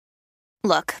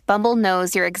Look, Bumble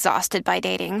knows you're exhausted by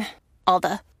dating. All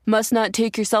the must not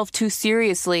take yourself too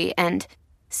seriously and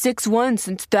 6'1"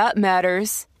 since that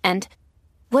matters. And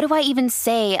what do I even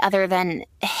say other than,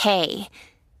 hey?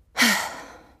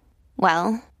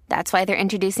 Well, that's why they're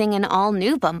introducing an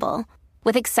all-new Bumble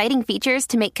with exciting features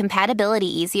to make compatibility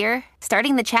easier,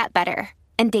 starting the chat better,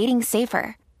 and dating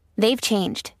safer. They've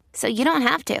changed, so you don't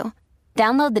have to.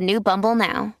 Download the new Bumble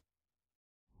now.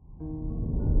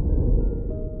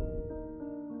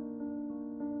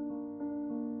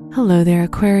 Hello there,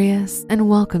 Aquarius, and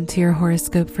welcome to your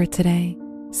horoscope for today,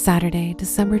 Saturday,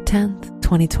 December 10th,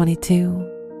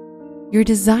 2022. Your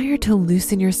desire to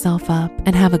loosen yourself up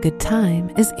and have a good time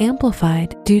is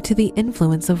amplified due to the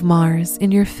influence of Mars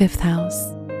in your 5th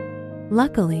house.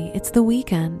 Luckily, it's the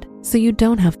weekend, so you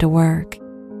don't have to work.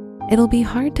 It'll be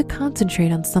hard to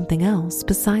concentrate on something else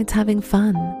besides having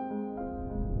fun.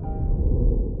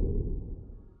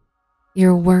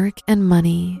 Your work and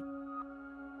money.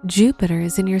 Jupiter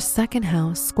is in your 2nd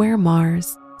house square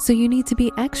Mars, so you need to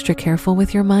be extra careful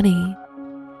with your money.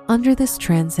 Under this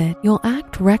transit, you'll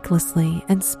act recklessly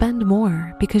and spend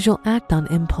more because you'll act on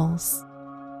impulse.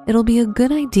 It'll be a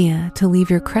good idea to leave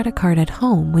your credit card at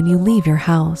home when you leave your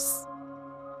house.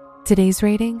 Today's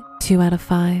rating, 2 out of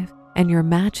 5, and your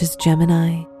match is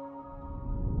Gemini.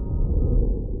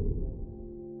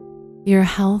 Your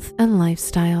health and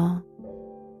lifestyle.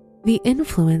 The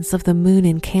influence of the moon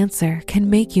in Cancer can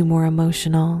make you more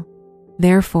emotional.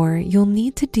 Therefore, you'll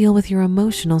need to deal with your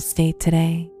emotional state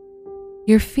today.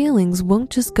 Your feelings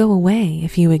won't just go away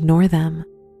if you ignore them.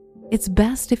 It's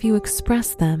best if you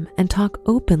express them and talk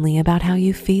openly about how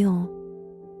you feel.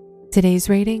 Today's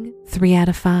rating, 3 out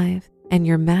of 5, and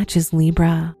your match is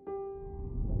Libra.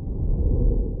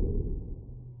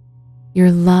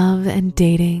 Your love and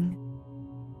dating.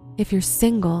 If you're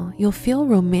single, you'll feel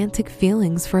romantic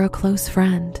feelings for a close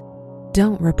friend.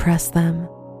 Don't repress them.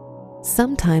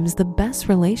 Sometimes the best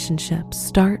relationships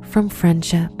start from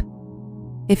friendship.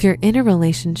 If you're in a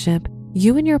relationship,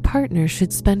 you and your partner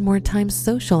should spend more time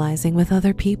socializing with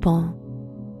other people.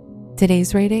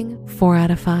 Today's rating, 4 out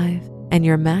of 5, and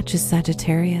your match is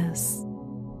Sagittarius.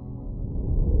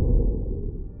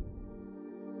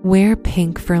 Wear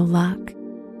pink for luck.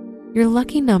 Your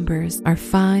lucky numbers are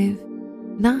 5,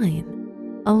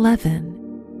 9,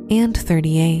 11, and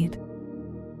 38.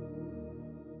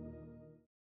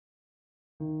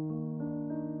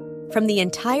 From the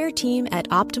entire team at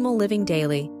Optimal Living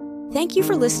Daily, thank you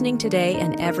for listening today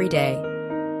and every day.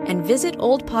 And visit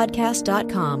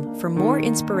oldpodcast.com for more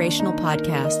inspirational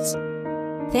podcasts.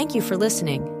 Thank you for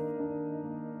listening.